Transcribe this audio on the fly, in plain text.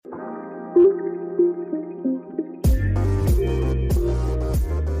Hey,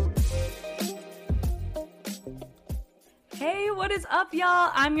 what is up,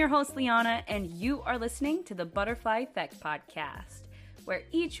 y'all? I'm your host, Liana, and you are listening to the Butterfly Effect Podcast, where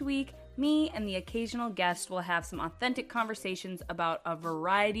each week, me and the occasional guest will have some authentic conversations about a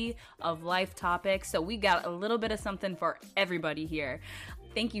variety of life topics, so we got a little bit of something for everybody here.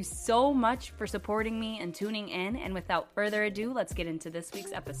 Thank you so much for supporting me and tuning in, and without further ado, let's get into this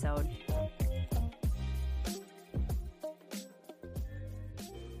week's episode.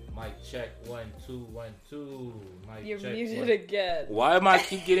 Mic check, 1, 2, 1, 2. Mic You're check, muted 1. again. Why am I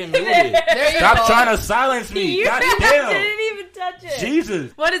keep getting muted? There you Stop go. trying to silence me. You God damn. didn't even touch it.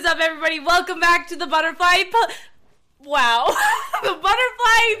 Jesus. What is up, everybody? Welcome back to the Butterfly Wow. The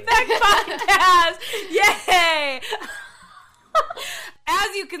Butterfly Effect Podcast. Yay.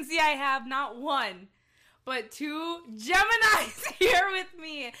 As you can see, I have not one, but two Geminis here with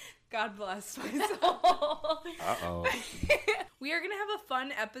me. God bless my soul. Uh-oh. We are going to have a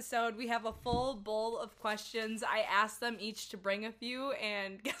fun episode. We have a full bowl of questions. I asked them each to bring a few,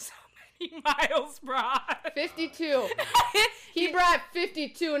 and guess how many Miles brought? 52. He brought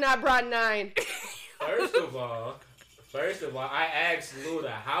 52 and I brought 9. First of all, I asked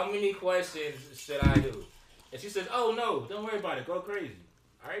Luda, how many questions should I do? And she said, oh, no, don't worry about it. Go crazy.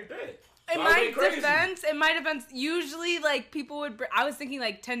 All right, bet. In my defense, usually, like, people would I was thinking,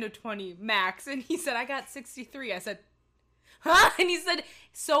 like, 10 to 20 max, and he said, I got 63. I said, huh? And he said,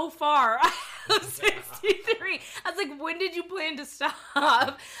 so far, I have 63. I was like, when did you plan to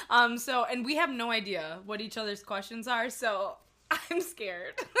stop? And we have no idea what each other's questions are, so I'm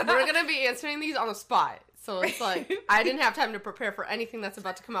scared. We're going to be answering these on the spot. So it's like, I didn't have time to prepare for anything that's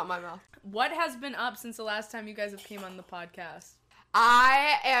about to come out my mouth. What has been up since the last time you guys have came on the podcast?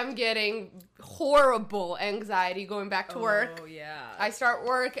 I am getting horrible anxiety going back to work. Oh, yeah. I start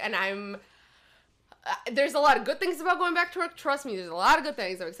work and there's a lot of good things about going back to work. Trust me, there's a lot of good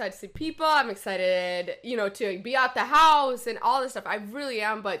things. I'm excited to see people. I'm excited, to be out the house and all this stuff. I really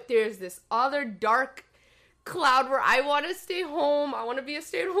am. But there's this other dark cloud where I want to stay home. I want to be a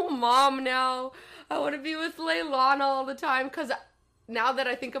stay-at-home mom now. I want to be with Leilana all the time. Because now that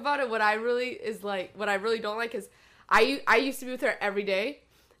I think about it, what I really don't like is I used to be with her every day.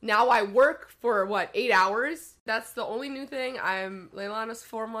 Now I work for, 8 hours? That's the only new thing. Leilana's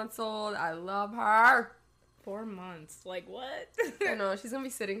 4 months old. I love her. 4 months. Like, what? I know. She's going to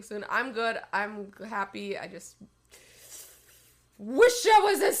be sitting soon. I'm good. I'm happy. I just wish I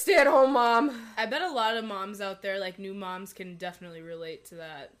was a stay-at-home mom. I bet a lot of moms out there, like new moms, can definitely relate to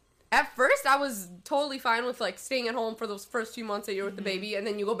that. At first, I was totally fine with, staying at home for those first few months that you're with the baby, and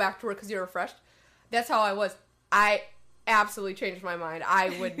then you go back to work because you're refreshed. That's how I was. I absolutely changed my mind. I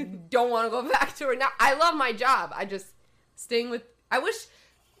don't want to go back to her. Now, I love my job. I wish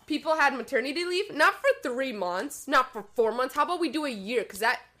people had maternity leave, not for 3 months, not for 4 months. How about we do a year? Because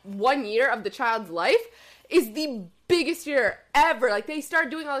that 1 year of the child's life is the biggest year ever. Like, they start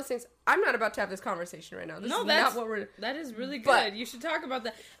doing all these things. I'm not about to have this conversation right now. That is really good. But you should talk about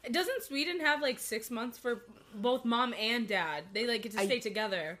that. Doesn't Sweden have 6 months for both mom and dad? They get to stay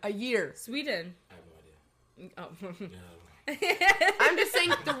together. A year. Sweden. I have no idea. Oh. No. I'm just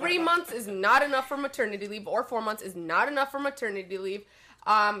saying 3 months is not enough for maternity leave, or 4 months is not enough for maternity leave.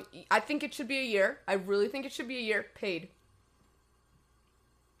 I think it should be a year. I really think it should be a year paid.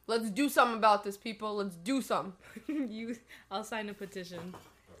 Let's do something about this, people. Let's do something. I'll sign a petition.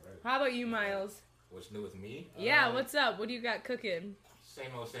 All right. How about you, Miles? What's new with me? Yeah, what's up? What do you got cooking?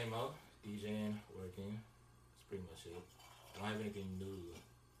 Same old. DJing, working. That's pretty much it. I don't have anything new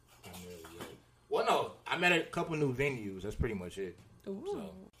primarily yet. Well, no. I'm at a couple new venues. That's pretty much it. Ooh.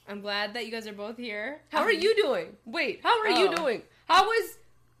 So. I'm glad that you guys are both here. How are you doing? Wait, how are you doing? How is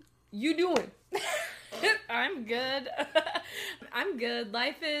you doing? I'm good. I'm good.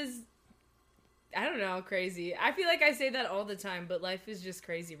 Life is, I don't know, crazy. I feel like I say that all the time, but life is just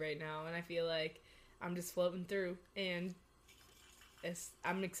crazy right now, and I feel like I'm just floating through, and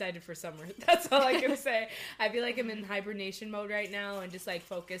I'm excited for summer. That's all I can say. I feel like I'm in hibernation mode right now, and just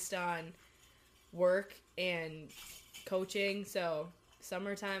focused on work and coaching, so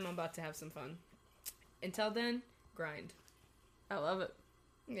summertime, I'm about to have some fun. Until then, grind. I love it.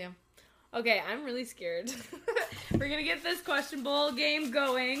 Yeah. Okay, I'm really scared. We're gonna get this question bowl game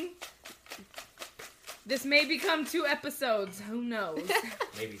going. This may become 2 episodes. Who knows?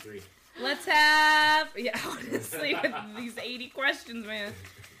 Maybe 3. Let's have... Yeah, honestly, with these 80 questions, man.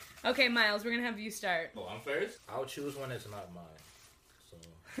 Okay, Miles, we're gonna have you start. Oh, I'm first? I'll choose one that's not mine. So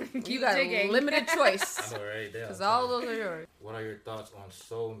Keep you got digging. a limited choice. I know, right? Because all those are yours. What are your thoughts on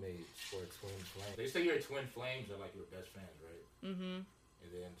Soulmates or twin flames? They say your twin flames are like your best friends, right? Mm-hmm.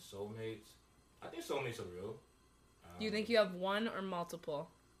 And then soulmates. I think soulmates are real. You think you have one or multiple?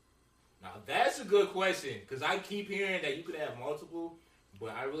 Now, that's a good question. Because I keep hearing that you could have multiple.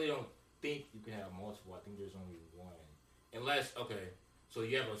 But I really don't think you can have multiple. I think there's only one. Unless, okay, so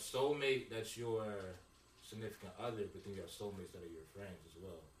you have a soulmate that's your significant other, but then you have soulmates that are your friends as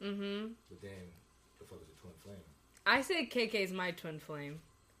well. Mm-hmm. But then, the fuck is a twin flame? I say KK is my twin flame.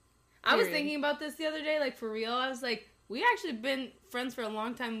 I was thinking about this the other day, like, for real. I was like, we actually been friends for a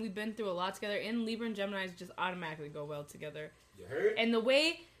long time. We've been through a lot together, and Libra and Gemini just automatically go well together. You heard? And the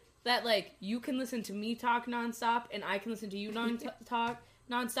way that, like, you can listen to me talk nonstop, and I can listen to you talk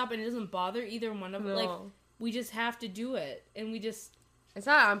nonstop, and it doesn't bother either one of us. Like, we just have to do it, and we just... It's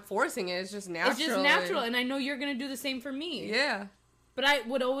not I'm forcing it, it's just natural. It's just natural, and I know you're going to do the same for me. Yeah. But I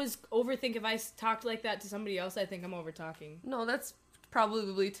would always overthink if I talked like that to somebody else. I think I'm over-talking. No, that's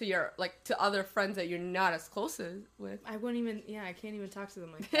probably to your, like, to other friends that you're not as close with. I wouldn't even, I can't even talk to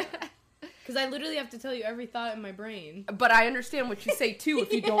them like that. Because I literally have to tell you every thought in my brain. But I understand what you say, too,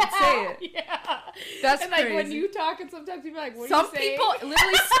 if you don't say it. Yeah. That's and, like, crazy. when you talk, and sometimes people are like, what Some are you saying? people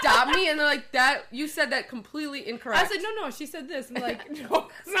literally stop me, and they're like, "That you said that completely incorrect." I said, no, she said this. And like, no,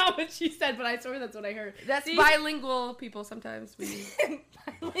 that's not what she said, but I swear that's what I heard. That's bilingual people sometimes.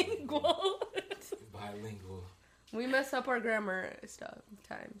 Bilingual. Bilingual. We mess up our grammar stuff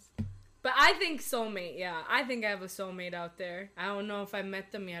sometimes. But I think soulmate, yeah. I think I have a soulmate out there. I don't know if I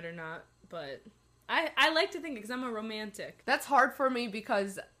met them yet or not, but I like to think because I'm a romantic. That's hard for me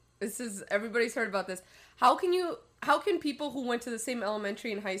because everybody's heard about this. How can people who went to the same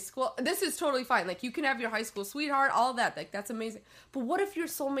elementary and high school, this is totally fine. Like, you can have your high school sweetheart, all that. Like, that's amazing. But what if your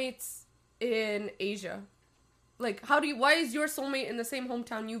soulmate's in Asia? Like, why is your soulmate in the same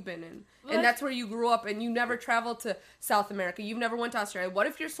hometown you've been in? What? And that's where you grew up, and you never traveled to South America. You've never went to Australia. What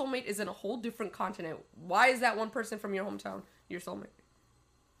if your soulmate is in a whole different continent? Why is that one person from your hometown your soulmate?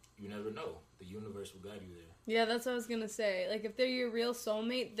 You never know. The universe will guide you there. Yeah, that's what I was going to say. Like, if they're your real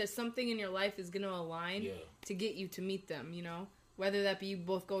soulmate, there's something in your life is going to align to get you to meet them, you know? Whether that be you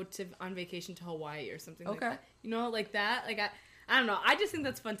both go on vacation to Hawaii or something like that. You know, like that. Like, I don't know. I just think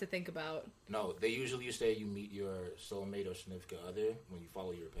that's fun to think about. No, they usually say you meet your soulmate or significant other when you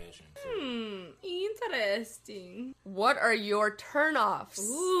follow your passion. So. Interesting. What are your turnoffs?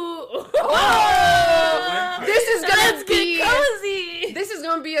 Ooh. Oh! This is gonna be cozy. This is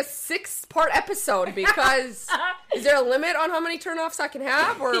gonna be a 6-part episode because is there a limit on how many turnoffs I can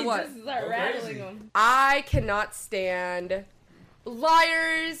have or what? Just start rattling them. I cannot stand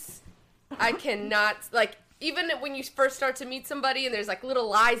liars. I cannot, like, even when you first start to meet somebody and there's, like, little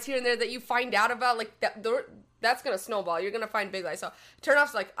lies here and there that you find out about, like, that's gonna snowball. You're gonna find big lies. So,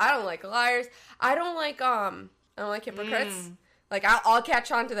 turn-offs, like, I don't like liars. I don't like hypocrites. Like, I'll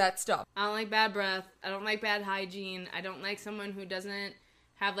catch on to that stuff. I don't like bad breath. I don't like bad hygiene. I don't like someone who doesn't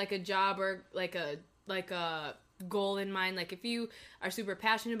have, like, a job or, like a goal in mind. Like, if you are super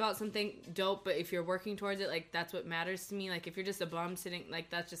passionate about something, dope, but if you're working towards it, like, that's what matters to me. Like, if you're just a bum sitting, like,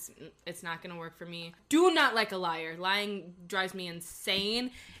 that's just, it's not gonna work for me. Do not like a liar. Lying drives me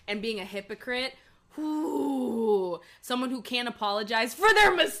insane, and being a hypocrite, whoo, someone who can't apologize for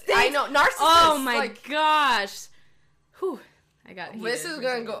their mistakes. I know, narcissists. Oh my gosh. Whew. I got heated. This is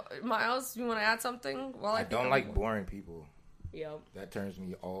gonna go. Miles, you want to add something? Well, I don't like boring people. Yep. That turns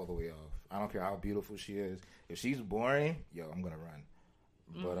me all the way off. I don't care how beautiful she is. If she's boring, I'm gonna run.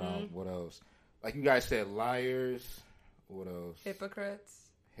 But what else? Like you guys said, liars. What else? Hypocrites.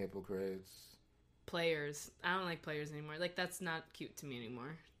 Players. I don't like players anymore. Like, that's not cute to me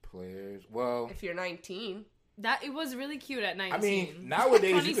anymore. Players. Well, if you're 19, it was really cute at 19. I mean,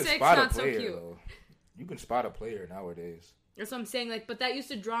 nowadays you can spot a player. So though. You can spot a player nowadays. That's what I'm saying. Like, but that used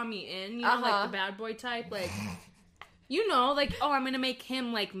to draw me in. You know, like the bad boy type. Like, you know, like, oh, I'm gonna make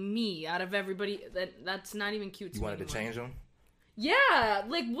him like me out of everybody. That's not even cute to me. You wanted to change him? Yeah.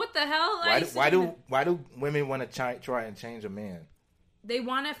 Like, what the hell? Why do women want to try and change a man? They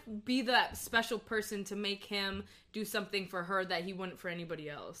want to be that special person to make him do something for her that he wouldn't for anybody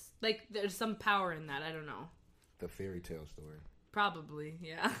else. Like, there's some power in that. I don't know. The fairy tale story. Probably,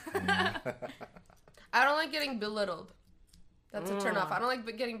 yeah. I don't like getting belittled. That's a turnoff. I don't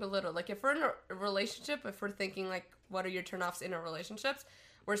like getting belittled. Like, if we're in a relationship, if we're thinking, like, what are your turnoffs in our relationships,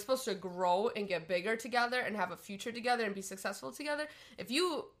 we're supposed to grow and get bigger together and have a future together and be successful together. If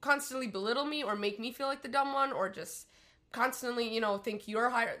you constantly belittle me or make me feel like the dumb one or just constantly, you know, think you're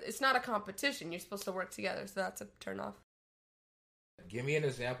higher, it's not a competition. You're supposed to work together, so that's a turnoff. Give me an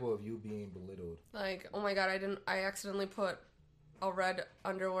example of you being belittled. Like, oh my god, I accidentally put a red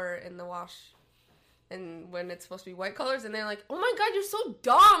underwear in the wash. And when it's supposed to be white colors, and they're like, oh my god, you're so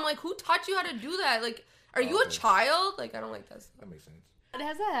dumb. Like, who taught you how to do that? Like, are you a child? Like, I don't like that stuff. That makes sense.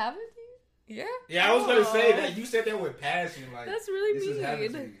 Has that happened to you? Yeah. Yeah, I was gonna say that. You said that with passion. Like, that's really this mean. is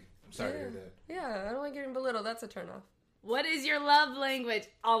happening to you. I'm sorry to hear that. Yeah, I don't like getting belittled. That's a turnoff. What is your love language?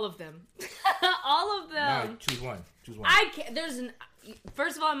 All of them. All of them. No, choose one. Choose one. I can't.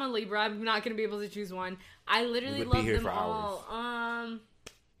 First of all, I'm a Libra. I'm not going to be able to choose one. I literally love them all.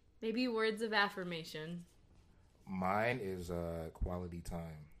 Maybe words of affirmation. Mine is quality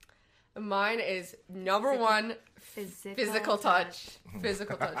time. Mine is number one, physical touch.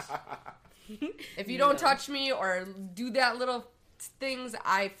 Physical touch. If you don't touch me or do that little things,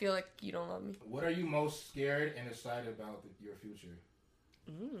 I feel like you don't love me. What are you most scared and excited about your future?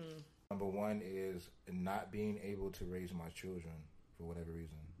 Number one is not being able to raise my children for whatever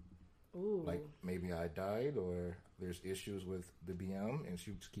reason. Ooh. Like maybe I died or there's issues with the BM and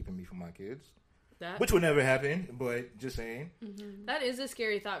she's keeping me from my kids. Which would never happen, but just saying. Mm-hmm. That is a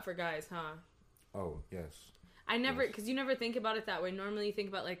scary thought for guys, huh? Oh, yes. I never, because you never think about it that way. Normally you think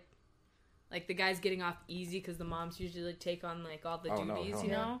about like the guys getting off easy because the moms usually take on like all the duties, you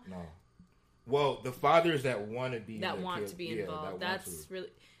know? No. Well, the fathers that want to be to be involved. That's really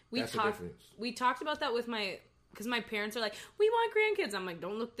we talked about that with because my parents are like, we want grandkids. I'm like,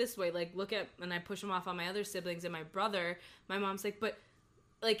 don't look this way. Like, look at, and I push them off on my other siblings and my brother. My mom's like, but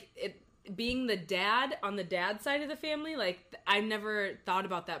like being the dad on the dad side of the family, like I never thought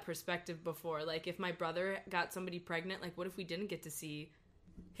about that perspective before. Like if my brother got somebody pregnant, like what if we didn't get to see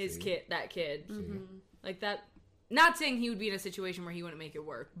his kid? Mm-hmm. Like that. Not saying he would be in a situation where he wouldn't make it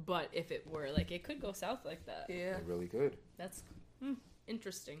work, but if it were, like it could go south like that. Yeah, it really could. That's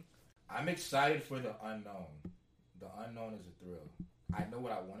interesting. I'm excited for the unknown. The unknown is a thrill. I know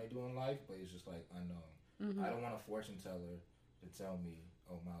what I want to do in life, but it's just like unknown. Mm-hmm. I don't want a fortune teller to tell me,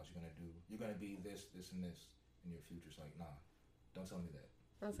 oh, Miles, you're gonna be this, and this in your future. It's like, nah, don't tell me that.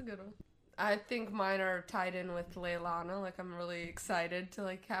 That's a good one. I think mine are tied in with Leilana. Like, I'm really excited to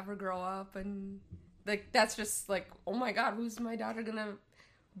like have her grow up, and like that's just like, oh my God, who's my daughter gonna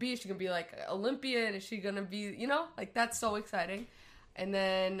be? Is she gonna be like Olympian? Is she gonna be, like that's so exciting. And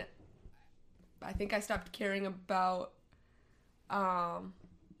then I think I stopped caring about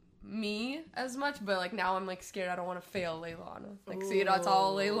me as much, but like now I'm like scared. I don't want to fail Leilana. Like, see, that's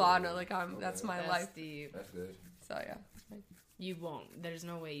all Leilana. Like that's my life. Deep. That's good. So yeah, that's fine. You won't. There's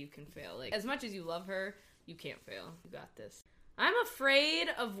no way you can fail. Like as much as you love her, you can't fail. You got this. I'm afraid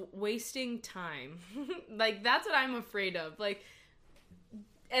of wasting time. Like that's what I'm afraid of. Like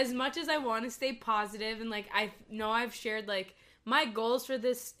as much as I want to stay positive and like I know I've shared like my goals for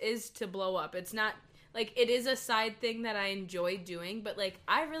this is to blow up. It's not like it is a side thing that I enjoy doing, but like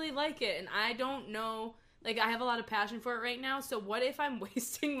I really like it and I don't know, like I have a lot of passion for it right now. So what if I'm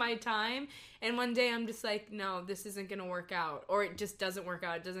wasting my time and one day I'm just like, no, this isn't going to work out, or it just doesn't work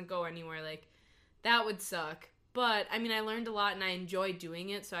out. It doesn't go anywhere. Like that would suck. But I mean, I learned a lot and I enjoy doing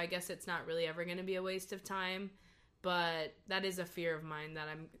it. So I guess it's not really ever going to be a waste of time, but that is a fear of mine that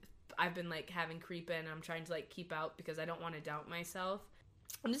I've been like having creep in. I'm trying to like keep out because I don't want to doubt myself.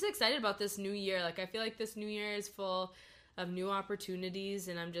 I'm just excited about this new year. Like I feel like this new year is full of new opportunities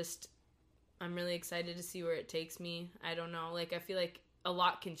and I'm really excited to see where it takes me. I don't know. Like I feel like a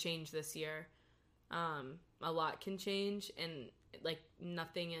lot can change this year. A lot can change and like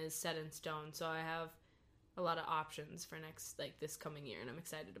nothing is set in stone. So I have a lot of options for this coming year and I'm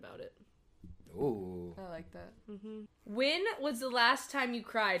excited about it. Ooh. I like that. Mm-hmm. When was the last time you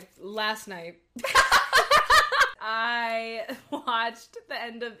cried? Last night. I watched the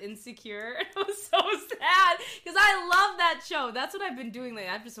end of Insecure. It was so sad because I love that show. That's what I've been doing lately.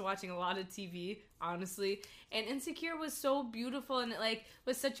 I've just been watching a lot of TV, honestly. And Insecure was so beautiful and it like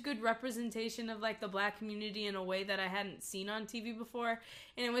was such a good representation of like the Black community in a way that I hadn't seen on TV before.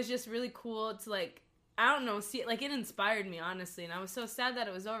 And it was just really cool to like, I don't know, see it. Like it inspired me, honestly. And I was so sad that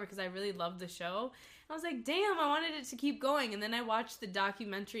it was over because I really loved the show. I was like, damn, I wanted it to keep going. And then I watched the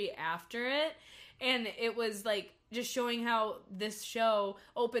documentary after it. And it was like just showing how this show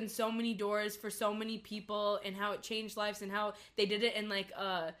opened so many doors for so many people and how it changed lives and how they did it in like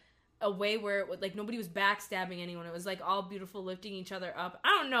a way where it was like nobody was backstabbing anyone. It was like all beautiful, lifting each other up. I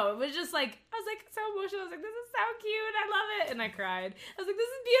don't know. It was just like, I was like so emotional. I was like, this is so cute. I love it. And I cried. I was like, this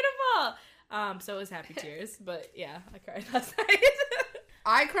is beautiful. So it was happy tears. But yeah, I cried last night.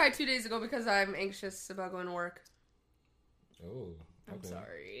 I cried 2 days ago because I'm anxious about going to work. Oh. I'm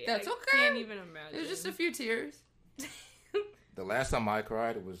sorry. That's okay. I can't even imagine. It was just a few tears. The last time I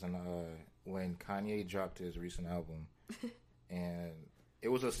cried was when Kanye dropped his recent album. And it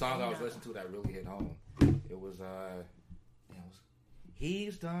was a song I was listening to that really hit home. It was,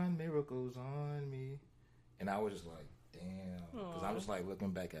 He's done miracles on me. And I was just like, damn. Because I was like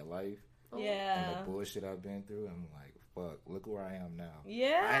looking back at life. Yeah. And the bullshit I've been through. I'm like, fuck, look where I am now.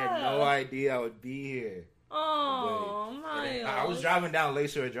 Yeah. I had no idea I would be here. Oh, my. I was driving down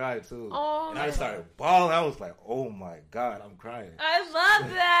Lakeshore Drive, too. Oh, and I started bawling. I was like, oh, my God, I'm crying. I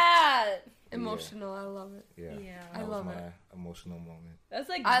love that. Emotional. I love it. Yeah. I love it. Emotional moment. That's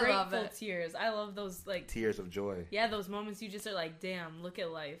like I grateful love it. tears. I love those, like... Tears of joy. Yeah, those moments you just are like, damn, look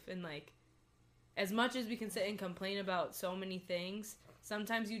at life. And, like, as much as we can sit and complain about so many things,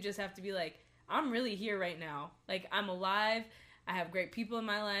 sometimes you just have to be like, I'm really here right now. Like, I'm alive. I have great people in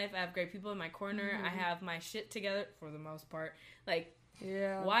my life. I have great people in my corner. Mm-hmm. I have my shit together for the most part. Like,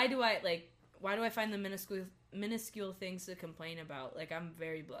 Yeah. why do I find the minuscule things to complain about? Like, I'm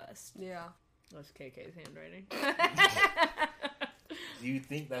very blessed. Yeah. That's KK's handwriting. Do you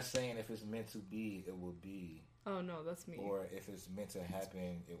think that's saying if it's meant to be, it will be? Oh, no, that's me. Or if it's meant to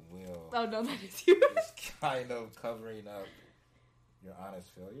happen, it will? Oh, no, that is you. It's kind of covering up your honest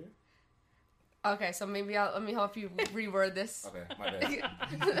failure? Okay, so maybe let me help you reword this. Okay, my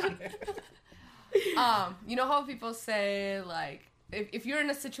bad. You know how people say, like, if you're in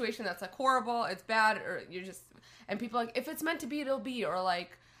a situation that's, like, horrible, it's bad, or you're just... And people are like, if it's meant to be, it'll be. Or,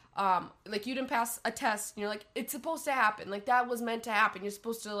 like you didn't pass a test, and you're like, it's supposed to happen. Like, that was meant to happen. You're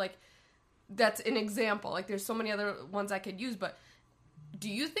supposed to, like... That's an example. Like, there's so many other ones I could use, but do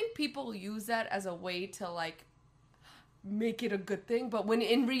you think people use that as a way to, like, make it a good thing? But when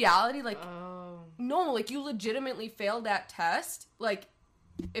in reality, like... No, like, you legitimately failed that test. Like,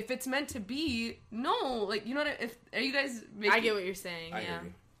 if it's meant to be, no. Like, you know what are you guys making... I get what you're saying, yeah.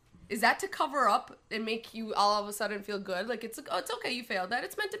 Is that to cover up and make you all of a sudden feel good? Like, it's okay, you failed that.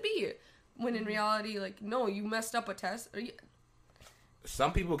 It's meant to be. When in reality, like, no, you messed up a test.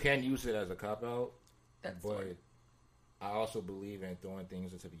 Some people can use it as a cop-out, but funny. I also believe in throwing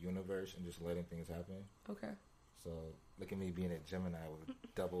things into the universe and just letting things happen. Okay. So, look at me being a Gemini with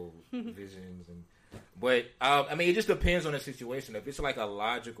double visions. But, I mean, it just depends on the situation. If it's like a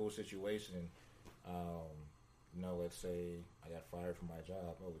logical situation, let's say I got fired from my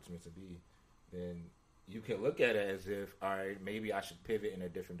job, it's meant to be, then you can look at it as if, all right, maybe I should pivot in a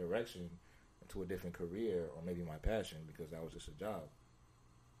different direction to a different career or maybe my passion because that was just a job.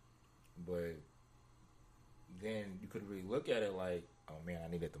 But then you could really look at it like, oh, man, I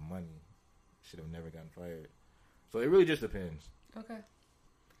needed the money. Should have never gotten fired. So it really just depends. Okay.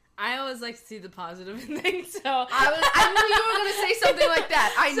 I always like to see the positive in things, so... I knew you were going to say something like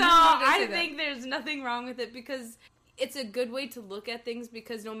that. I think there's nothing wrong with it because it's a good way to look at things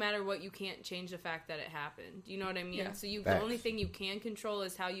because no matter what, you can't change the fact that it happened. You know what I mean? Yeah. So the only thing you can control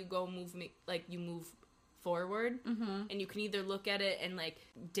is how you you move forward. Mm-hmm. And you can either look at it and like,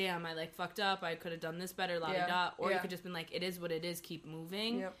 damn, I like fucked up, I could have done this better, la-da-da. Or you could just been like, it is what it is, keep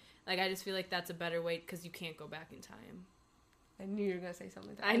moving. Yep. Like, I just feel like that's a better way because you can't go back in time. I knew you were going to say something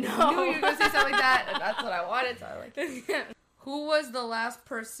like that. I knew you were going to say something like that, and that's what I wanted, so I like it. Who was the last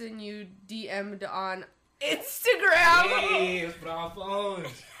person you DM'd on Instagram? Hey, let's put on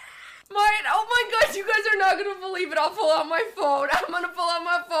phones. Oh my gosh, you guys are not going to believe it. I'll pull out my phone. I'm going to pull out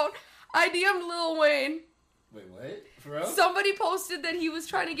my phone. I DM'd Lil Wayne. Wait, what? For real? Somebody posted that he was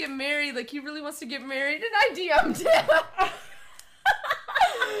trying to get married, like he really wants to get married, and I DM'd him.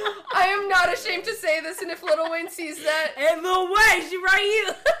 I am not ashamed to say this, and if Lil Wayne sees that... Hey, Lil Wayne, she right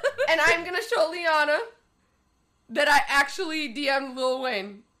here! And I'm gonna show Liana that I actually DM'd Lil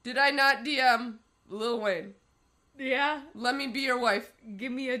Wayne. Did I not DM Lil Wayne? Yeah. Let me be your wife.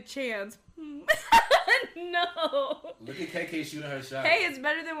 Give me a chance. No. Look at KK shooting her shot. Hey, it's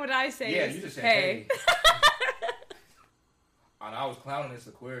better than what I say. Yeah, you just said hey. And I was clowning this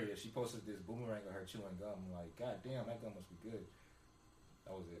Aquaria. She posted this boomerang of her chewing gum. I'm like, God damn, that gum must be good.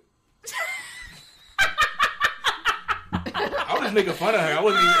 That was it. I was just making fun of her. It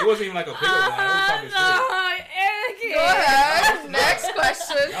wasn't even like a pickup line. I was talking shit. Go ahead. Next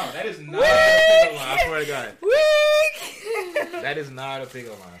question. No, that is not a pickup line. I swear to God. Weak. That is not a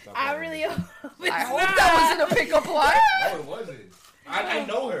pickup line. I really hope it's I hope that wasn't a pickup line. No, it wasn't. I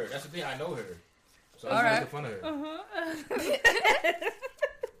know her. That's the thing. I know her. So I was making fun of her.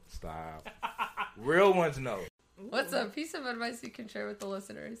 Stop. Real ones know. What's a piece of advice you can share with the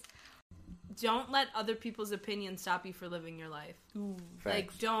listeners? Don't let other people's opinions stop you from living your life. Ooh.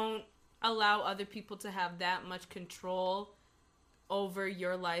 Like, don't allow other people to have that much control over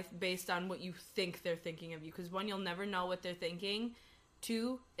your life based on what you think they're thinking of you. Because one, you'll never know what they're thinking.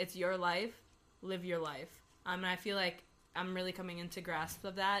 Two, it's your life. Live your life. And I feel like I'm really coming into grasp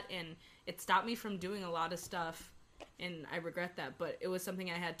of that, and it stopped me from doing a lot of stuff, and I regret that, but it was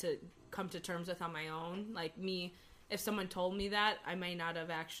something I had to come to terms with on my own. Like, if someone told me that, I may not have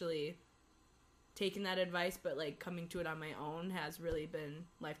actually taken that advice, but, like, coming to it on my own has really been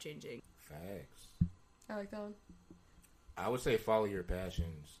life-changing. Facts. I like that one. I would say follow your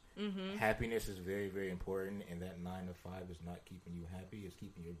passions. Mm-hmm. Happiness is very, very important, and that 9 to 5 is not keeping you happy. It's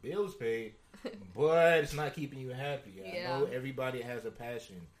keeping your bills paid, but it's not keeping you happy. I know everybody has a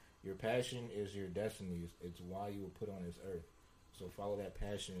passion. Your passion is your destiny. It's why you were put on this earth. So follow that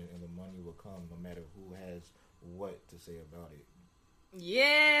passion, and the money will come, no matter who has what to say about it.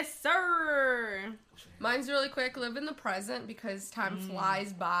 Yes, sir. Mine's really quick. Live in the present because time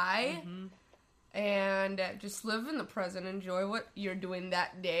flies by. Mm-hmm. And just live in the present. Enjoy what you're doing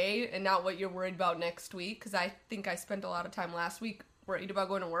that day and not what you're worried about next week. Because I think I spent a lot of time last week worried about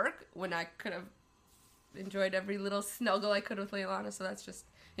going to work when I could have enjoyed every little snuggle I could with Leilana. So that's just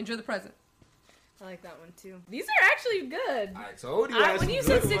enjoy the present. I like that one too. These are actually good. I told you. When you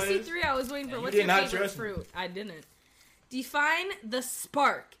said 63, I was waiting for what's your favorite fruit. I didn't. Define the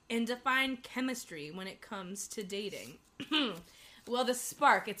spark and define chemistry when it comes to dating. Well, the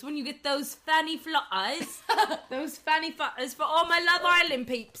spark, it's when you get those Fanny Flutters. Those Fanny Flutters for all my Love Island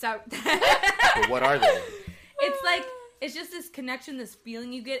peeps out there. But what are they? It's like, it's just this connection, this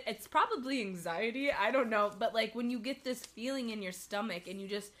feeling you get. It's probably anxiety. I don't know. But, like, when you get this feeling in your stomach and you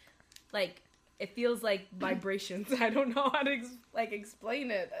just, like, it feels like vibrations. I don't know how to,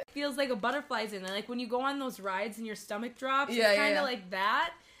 explain it. It feels like a butterfly's in there. Like, when you go on those rides and your stomach drops, it's kind of like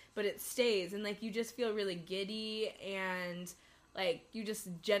that. But it stays. And, like, you just feel really giddy and... Like, you just,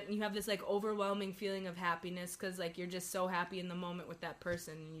 you have this, like, overwhelming feeling of happiness because, like, you're just so happy in the moment with that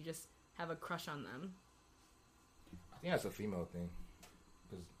person and you just have a crush on them. I think that's a female thing.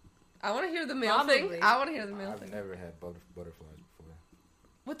 I want to hear the male thing. I've never had butterflies before.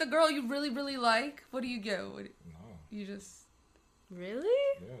 With the girl you really, really like, what do you get? No. You just...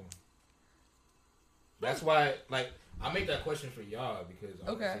 Really? Yeah. That's why, like, I make that question for y'all because I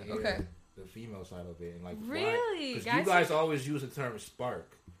want to hear the female side of it. And, like, really? Because you guys always use the term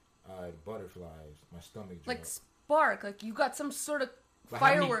spark. Butterflies. My stomach dropped. Like, spark. Like, you got some sort of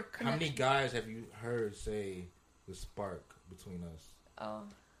firework connection. How many guys have you heard say the spark between us? Oh.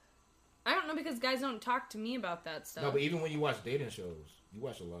 I don't know because guys don't talk to me about that stuff. No, but even when you watch dating shows, you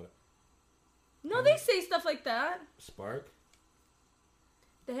watch a lot of... No, they say stuff like that. Spark?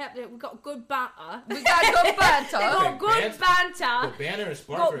 We got good banter. We got good banter. They got good banter. But banter and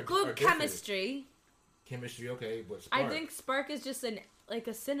spark are good chemistry. Chemistry, okay, but spark. I think spark is just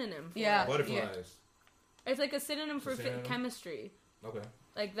a synonym for butterflies. Yeah. It's like a synonym for chemistry. Okay.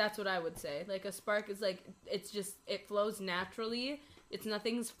 Like, that's what I would say. Like, a spark is like, it's just, it flows naturally. It's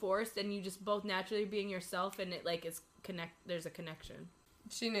nothing's forced, and you just both naturally being yourself, and it, like, is there's a connection.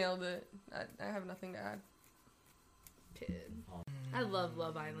 She nailed it. I have nothing to add. I love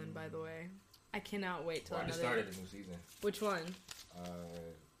Love Island, by the way. I cannot wait till I just started the new season. Which one?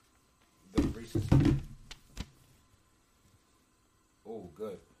 The recent. Oh,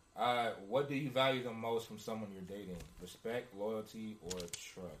 good. What do you value the most from someone you're dating? Respect, loyalty, or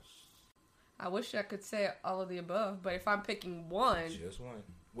trust? I wish I could say all of the above, but if I'm picking one... Just one.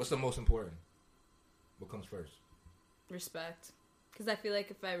 What's the most important? What comes first? Respect. Because I feel like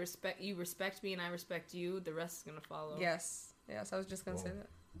if you respect me and I respect you, the rest is going to follow. Yes, I was just going to say that.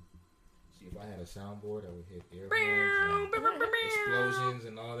 See, if I had a soundboard, I would hit air horns, explosions,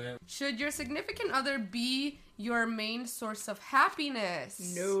 and all that. Should your significant other be your main source of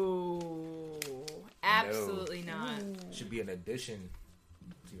happiness? No. Absolutely not. Should be an addition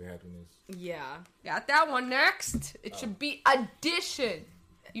to your happiness. Yeah. Got that one next. It should be addition.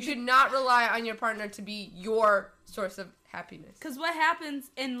 You should not rely on your partner to be your source of happiness. Because what happens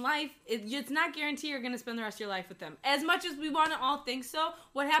in life, it's not guaranteed you're going to spend the rest of your life with them. As much as we want to all think so,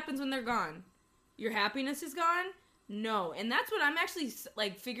 what happens when they're gone? Your happiness is gone? No. And that's what I'm actually,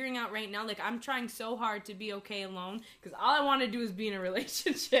 like, figuring out right now. Like, I'm trying so hard to be okay alone, because all I want to do is be in a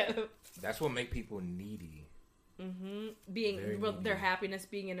relationship. That's what make people needy. Mm-hmm. Their happiness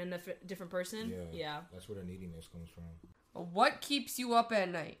being in a different person? Yeah. That's where the neediness comes from. What keeps you up at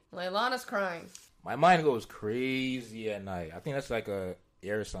night? Leilana's crying. My mind goes crazy at night. I think that's like a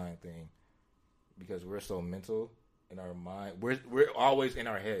air sign thing. Because we're so mental in our mind. We're always in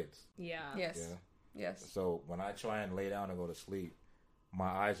our heads. Yeah. Yes. So when I try and lay down and go to sleep, my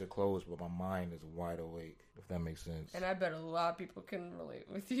eyes are closed, but my mind is wide awake, if that makes sense. And I bet a lot of people can relate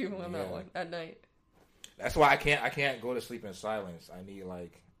with you on that one at night. That's why I can't go to sleep in silence. I need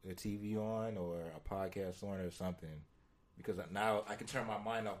like the TV on or a podcast on or something. Because now I can turn my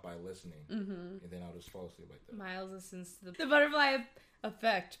mind off by listening. Mm-hmm. And then I'll just fall asleep like that. Miles listens to the Butterfly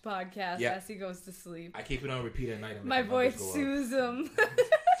Effect podcast as he goes to sleep. I keep it on repeat at night. And my voice soothes him.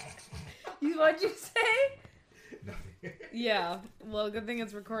 What'd you say? Nothing. Yeah. Well, good thing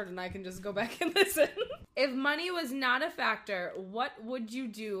it's recorded and I can just go back and listen. If money was not a factor, what would you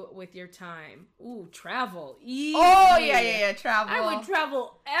do with your time? Ooh, travel. Easy. Oh, yeah, travel. I would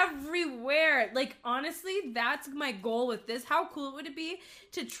travel everywhere. Like, honestly, that's my goal with this. How cool would it be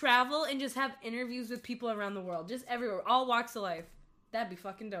to travel and just have interviews with people around the world? Just everywhere. All walks of life. That'd be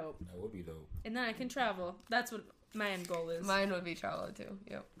fucking dope. That would be dope. And then I can travel. That's what my end goal is. Mine would be travel, too.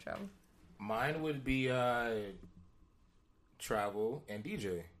 Yep, travel. Mine would be travel and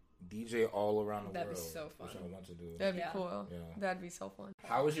DJ. DJ all around the That'd world. be so fun. Which I want to do. That'd be Yeah. cool. Yeah. That'd be so fun.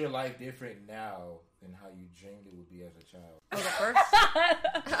 How is your life different now than how you dreamed it would be as a child? I'll go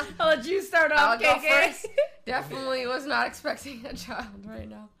first. I'll let you start I'll off, go KK. first. Definitely was not expecting a child right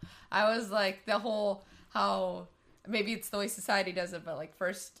now. I was like, the whole, how, maybe it's the way society does it, but like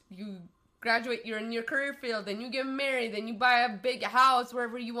first you graduate, you're in your career field, then you get married, then you buy a big house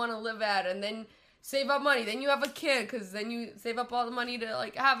wherever you want to live at, and then save up money, then you have a kid, because then you save up all the money to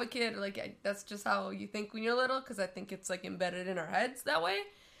like have a kid. Like that's just how you think when you're little, because I think it's like embedded in our heads that way.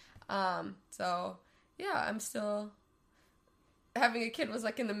 So yeah, I'm still, having a kid was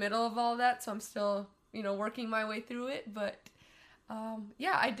like in the middle of all that, so I'm still, you know, working my way through it. But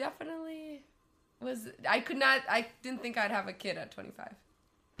yeah, I definitely I didn't think I'd have a kid at 25.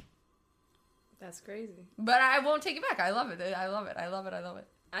 That's crazy. But I won't take it back. I love it. I love it.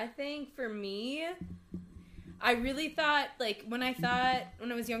 I think for me, I really thought, like, when I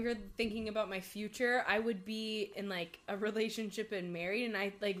was younger, thinking about my future, I would be in, like, a relationship and married, and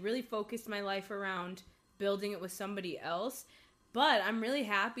I, like, really focused my life around building it with somebody else. But I'm really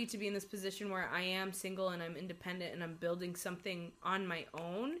happy to be in this position where I am single and I'm independent and I'm building something on my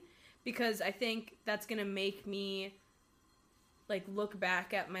own, because I think that's going to make me, like, look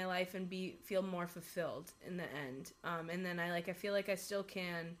back at my life and feel more fulfilled in the end. And then I feel like I still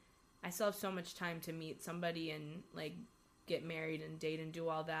have so much time to meet somebody and, like, get married and date and do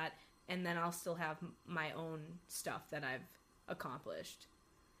all that. And then I'll still have my own stuff that I've accomplished.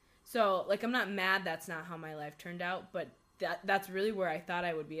 So, like, I'm not mad that's not how my life turned out, but that's really where I thought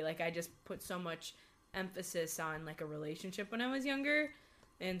I would be. Like, I just put so much emphasis on, like, a relationship when I was younger.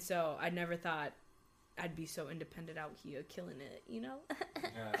 And so I never thought I'd be so independent out here killing it, you know?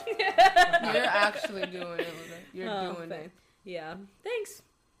 You're actually doing it. You're doing it. Yeah. Thanks.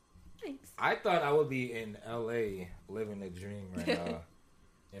 I thought I would be in LA living the dream right now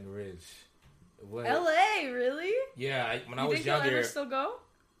and rich. What? LA, really? Yeah, when I you was think younger. You'll ever still go?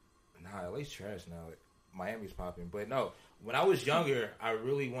 Nah, LA's trash now. Miami's popping. But no, when I was younger, I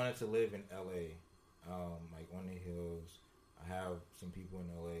really wanted to live in LA. Like on the hills. I have some people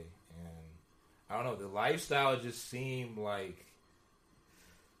in LA, and I don't know, the lifestyle just seemed like,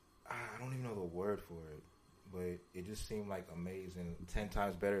 I don't even know the word for it, but it just seemed like amazing, 10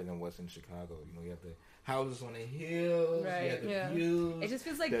 times better than what's in Chicago. You know, you have the houses on the hills, Right, you have the yeah. views, It just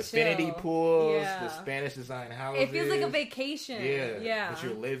feels like the chill. infinity pools, Yeah. the Spanish design houses. It feels like a vacation. Yeah. But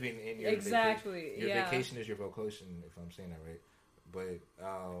you're living in your Exactly, vacation. Your yeah. vacation is your vocation, if I'm saying that right. But,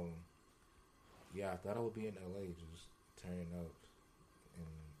 yeah, I thought I would be in LA just turning up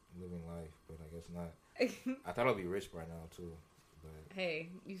and living life, but I guess not. I thought I'd be rich by now too, but Hey,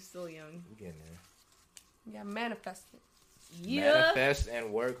 you still young. we're getting there. Yeah, manifest it. Yeah. Manifest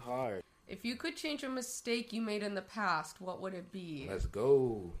and work hard. If you could change a mistake you made in the past, what would it be? Let's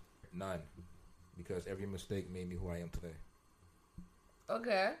go. None, because every mistake made me who I am today.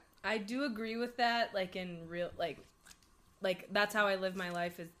 Okay. I do agree with that, like, in real, like that's how I live my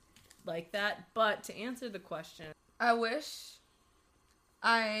life, is like that. But to answer the question, I wish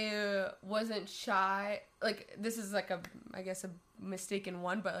I wasn't shy. Like, this is like I guess a mistaken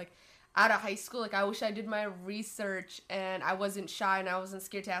one, but like out of high school, like I wish I did my research and I wasn't shy and I wasn't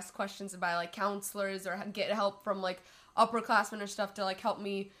scared to ask questions by like counselors or get help from like upperclassmen or stuff to like help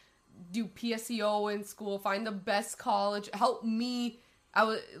me do PSEO in school, find the best college, help me. I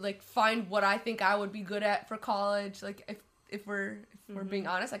would like find what I think I would be good at for college. Like if we're being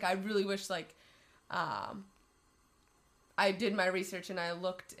honest, like I really wish like I did my research and I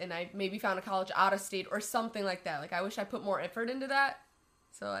looked and I maybe found a college out of state or something like that. Like I wish I put more effort into that.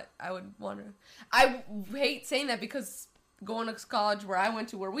 So I would want to. I hate saying that because going to college where I went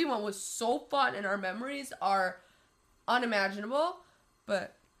to, where we went, was so fun and our memories are unimaginable.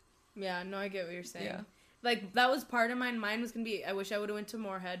 But yeah, no, I get what you're saying. Yeah. Like, that was part of mine. Mine was going to be, I wish I would have went to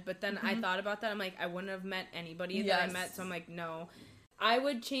Moorhead. But then I thought about that. I'm like, I wouldn't have met anybody that I met. So I'm like, no. I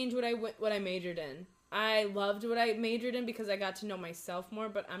would change what I majored in. I loved what I majored in because I got to know myself more.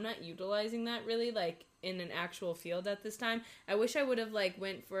 But I'm not utilizing that really, like, in an actual field at this time. I wish I would have, like,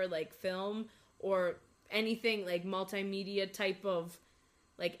 went for, like, film or anything, like, multimedia type of,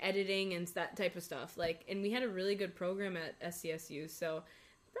 like, editing and that type of stuff. Like, and we had a really good program at SCSU. So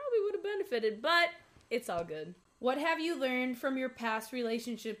probably would have benefited. But It's all good. What have you learned from your past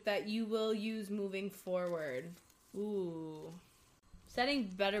relationship that you will use moving forward? Ooh.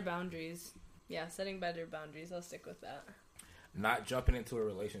 Setting better boundaries. Yeah, setting better boundaries. I'll stick with that. Not jumping into a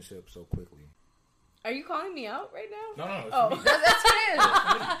relationship so quickly. Are you calling me out right now? No. Oh, me. That's what it is.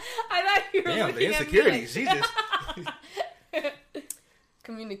 I thought you were Damn, looking the insecurities. at me Jesus.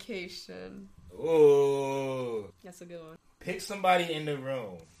 Communication. Oh. That's a good one. Pick somebody in the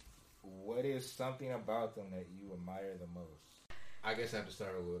room. What is something about them that you admire the most? I guess I have to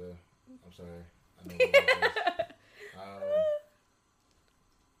start with Luda. I'm sorry. I know what it is.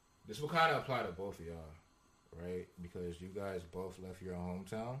 This will kind of apply to both of y'all, right? Because you guys both left your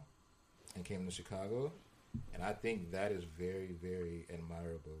hometown and came to Chicago. And I think that is very, very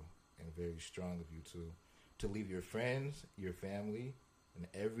admirable and very strong of you two. To leave your friends, your family, and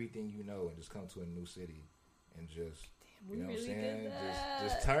everything you know and just come to a new city and just... You know what I'm saying?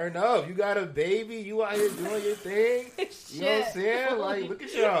 Just turn up. You got a baby. You out here doing your thing. You know what I'm saying? Like, look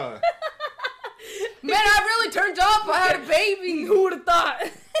at y'all. Man, I really turned up. I had a baby. Who would have thought?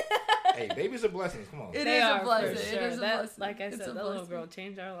 Hey, babies are blessings. Come on. It is a blessing. Sure. It is a blessing. Like I It's said, a that little blessing. girl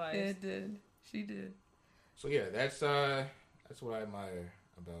changed our lives. It did. She did. So yeah, that's what I admire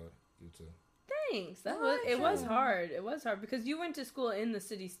about you two. Thanks. It was hard. It was hard because you went to school in the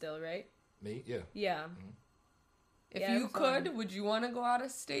city still, right? Me? Yeah. Yeah. Mm-hmm. If you could, would you want to go out of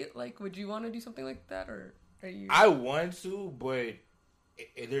state? Like, would you want to do something like that, or are you? I want to, but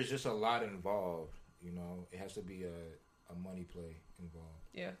there's just a lot involved. You know, it has to be a money play involved.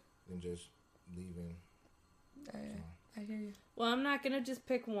 Yeah. Than just leaving. I hear you. Well, I'm not going to just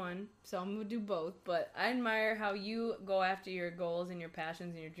pick one, so I'm going to do both. But I admire how you go after your goals and your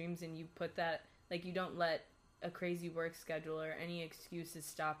passions and your dreams, and you put that, like, you don't let a crazy work schedule or any excuses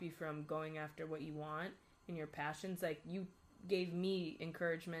stop you from going after what you want and your passions. Like, you gave me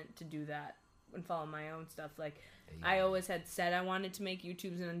encouragement to do that and follow my own stuff. Like, yeah. I always had said I wanted to make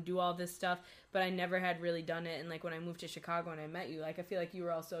YouTubes and do all this stuff, but I never had really done it. And, like, when I moved to Chicago and I met you, like, I feel like you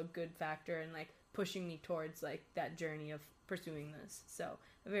were also a good factor in, like, pushing me towards, like, that journey of pursuing this. So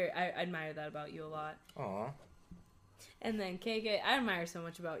I admire that about you a lot. Aww. And then KK, I admire so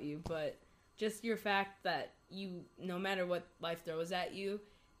much about you, but just your fact that you, no matter what life throws at you,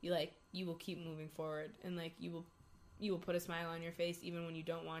 you will keep moving forward, and like you will put a smile on your face even when you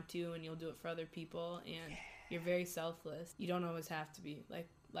don't want to, and you'll do it for other people, and you're very selfless. You don't always have to be. Like,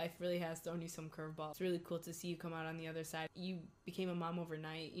 life really has thrown you some curveballs. It's really cool to see you come out on the other side. You became a mom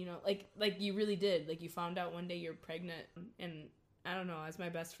overnight, you know, like you really did. Like, you found out one day you're pregnant, and I don't know, as my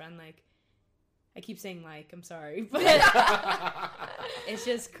best friend, like, I keep saying I'm sorry, but it's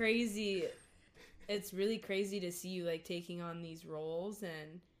just crazy. It's really crazy to see you, like, taking on these roles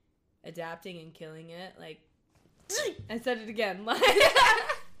and adapting and killing it. Like, I said it again, like,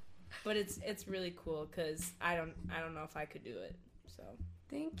 but it's really cool because I don't know if I could do it. So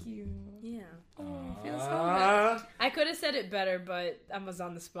thank you. Yeah. Oh, I feel so good. I could have said it better, but I was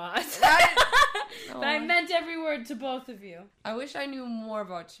on the spot. But I meant every word to both of you. I wish I knew more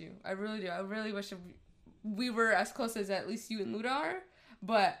about you. I really do. I really wish we were as close as at least you and Luda are.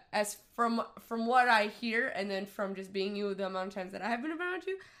 But as from what I hear, and then from just being you the amount of times that I have been around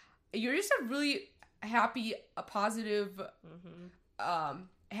you, you're just a really happy, a positive,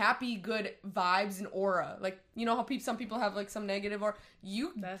 happy, good vibes and aura. Like, you know how some people have, like, some negative aura?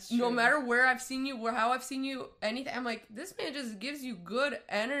 You, that's true. No matter where I've seen you, how I've seen you, anything, I'm like, this man just gives you good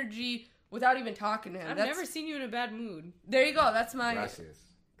energy without even talking to him. I've never seen you in a bad mood. There you go. That's my... Gracias.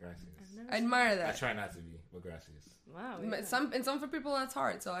 I admire that. I try not to be, but gracias. Wow. Yeah. Some for people that's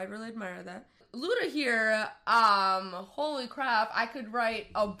hard, so I really admire that. Luda here, holy crap, I could write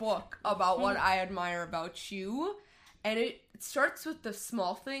a book about what I admire about you. And it starts with the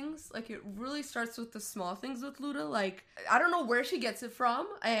small things. Like, it really starts with the small things with Luda. Like, I don't know where she gets it from.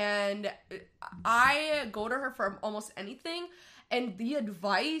 And I go to her for almost anything. And the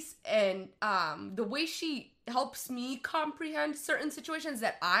advice and the way she helps me comprehend certain situations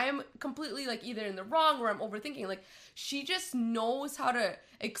that I'm completely, like, either in the wrong or I'm overthinking. Like, she just knows how to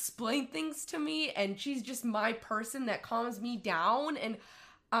explain things to me. And she's just my person that calms me down. And,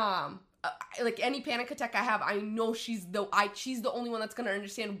 like, any panic attack I have, I know she's the only one that's gonna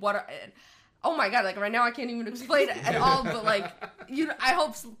understand oh my god, like, right now I can't even explain it at all, but, like, I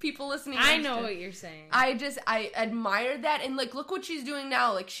hope people listening I know what you're saying. I admire that, and, like, look what she's doing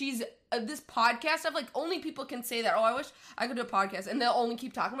now. Like, she's this podcast stuff, like, only people can say that, oh, I wish I could do a podcast, and they'll only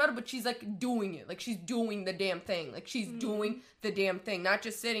keep talking about it, but she's, like, doing it. Like, she's doing the damn thing. Like, she's doing the damn thing, not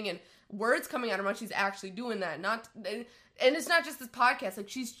just sitting and words coming out of her mouth. She's actually doing that. And it's not just this podcast. Like,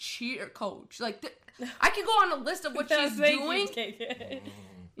 she's cheer coach. Like, I could go on a list of what she's doing.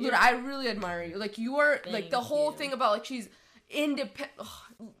 Luda, I really admire you. Like, you are, like, the whole thing about, like, she's independent.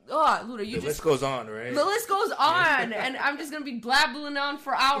 Luda, you the list goes on, right? The list goes on, and I'm just gonna be blabbling on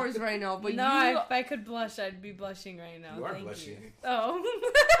for hours right now. But no, if I could blush, I'd be blushing right now. You are Thank blushing. You. Oh.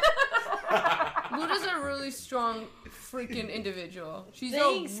 Luda's a really strong freaking individual. She's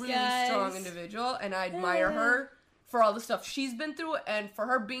Thanks, a really guys. strong individual, and I admire her for all the stuff she's been through, and for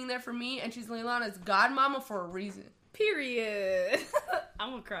her being there for me, and she's Leilana's godmama for a reason. Period. I'm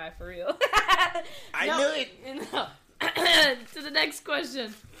gonna cry for real. I knew it. No. To the next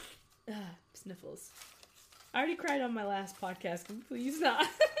question. Sniffles. I already cried on my last podcast. Can you please not?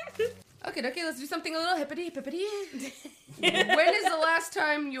 Okay, let's do something a little hippity. When is the last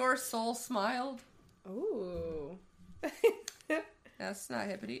time your soul smiled? Ooh. That's not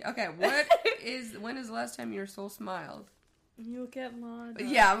hippity. Okay, when is the last time your soul smiled? You look at Lana.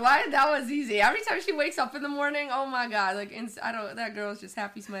 Yeah, that was easy. Every time she wakes up in the morning, oh my god, like that girl's just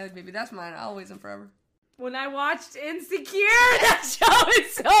happy, smiling baby. That's mine, always and forever. When I watched Insecure, that show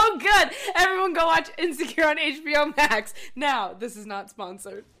is so good. Everyone go watch Insecure on HBO Max. Now, this is not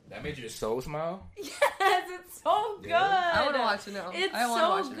sponsored. That made your soul smile? Yes, it's so good. Yeah. I want to watch it now. It's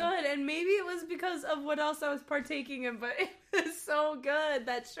so good, and maybe it was because of what else I was partaking in, but it was so good.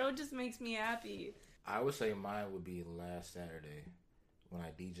 That show just makes me happy. I would say mine would be last Saturday when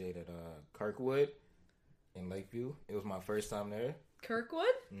I DJ'd at Kirkwood in Lakeview. It was my first time there.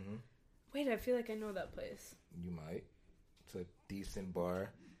 Kirkwood? Mm-hmm. Wait, I feel like I know that place. You might. It's a decent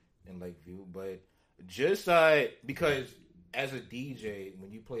bar in Lakeview, but just because as a DJ,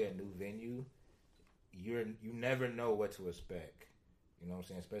 when you play a new venue, you never know what to expect. You know what I'm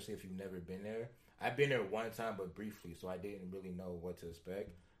saying? Especially if you've never been there. I've been there one time, but briefly, so I didn't really know what to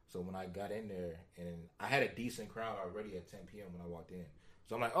expect. So when I got in there, and I had a decent crowd already at 10 p.m. when I walked in.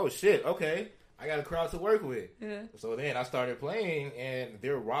 So I'm like, oh shit, okay, I got a crowd to work with. Yeah. So then I started playing, and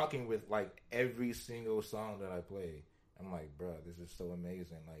they're rocking with like every single song that I play. I'm like, bro, this is so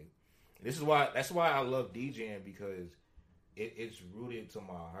amazing. Like, that's why I love DJing, because it's rooted to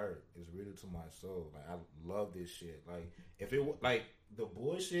my heart. It's rooted to my soul. Like, I love this shit. Like, if it like the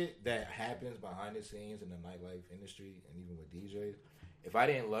bullshit that happens behind the scenes in the nightlife industry and even with DJs, if I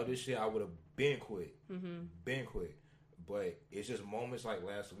didn't love this shit, I would have been quit. Mm-hmm. Been quit. But it's just moments like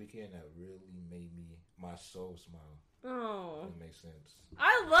last weekend that really made my soul smile. Oh. That makes sense.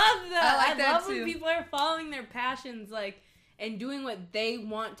 I love that. I like that love too. when people are following their passions, like, and doing what they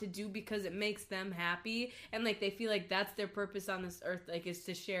want to do because it makes them happy, and like they feel like that's their purpose on this earth, like, is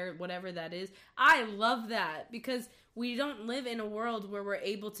to share whatever that is. I love that, because we don't live in a world where we're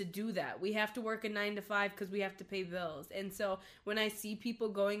able to do that. We have to work a 9 to 5 because we have to pay bills. And so when I see people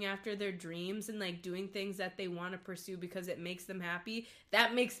going after their dreams and like doing things that they want to pursue because it makes them happy,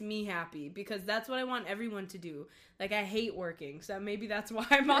 that makes me happy, because that's what I want everyone to do. Like, I hate working, so maybe that's why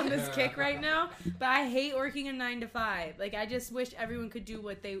I'm on this kick right now. But I hate working a 9 to 5. Like, I just wish everyone could do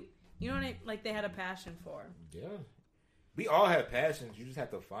what they, you know what like they had a passion for. Yeah. We all have passions. You just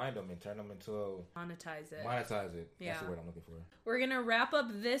have to find them and turn them into Monetize it. Yeah. That's the word I'm looking for. We're going to wrap up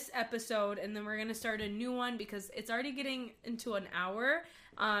this episode, and then we're going to start a new one because it's already getting into an hour.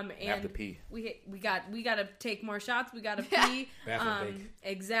 And I have to pee. We got to take more shots. We got to pee.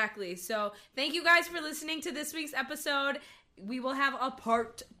 Exactly. So thank you guys for listening to this week's episode. We will have a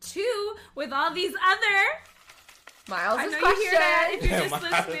part 2 with all these other... Miles' I know question. you hear that if you're just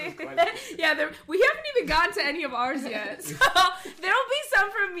listening. Yeah, we haven't even gotten to any of ours yet. So there'll be some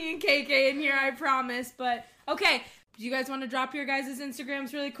from me and KK in here, I promise. But, okay. Do you guys want to drop your guys'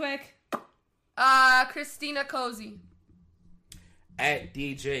 Instagrams really quick? Christina Cozy. At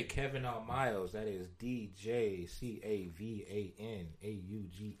DJ Kevin L. Miles. That is DJ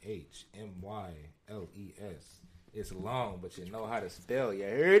CAVANAUGHMYLES. It's long, but you know how to spell. You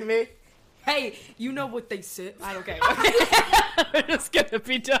heard me? Hey, you know what they said. I don't care. We're just gonna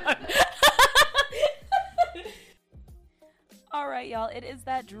be done. All right, y'all. It is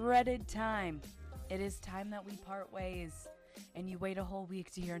that dreaded time. It is time that we part ways, and you wait a whole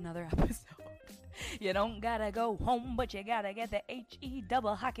week to hear another episode. You don't gotta go home, but you gotta get the HE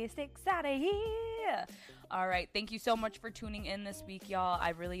double hockey sticks out of here. All right. Thank you so much for tuning in this week, y'all. I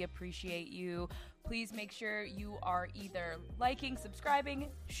really appreciate you. Please make sure you are either liking, subscribing,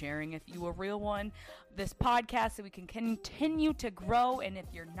 sharing if you a real one, this podcast so we can continue to grow. And if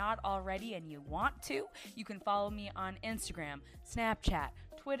you're not already and you want to, you can follow me on Instagram, Snapchat,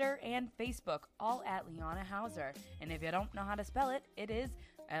 Twitter, and Facebook, all at Leona Hauser. And if you don't know how to spell it, it is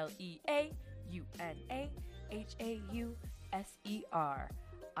LeaunaHauser.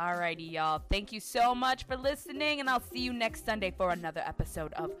 Alrighty, y'all. Thank you so much for listening, and I'll see you next Sunday for another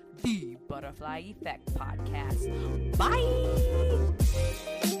episode of the Butterfly Effect Podcast. Bye!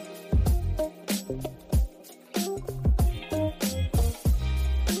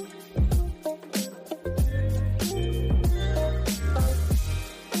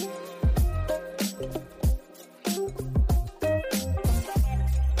 Bye.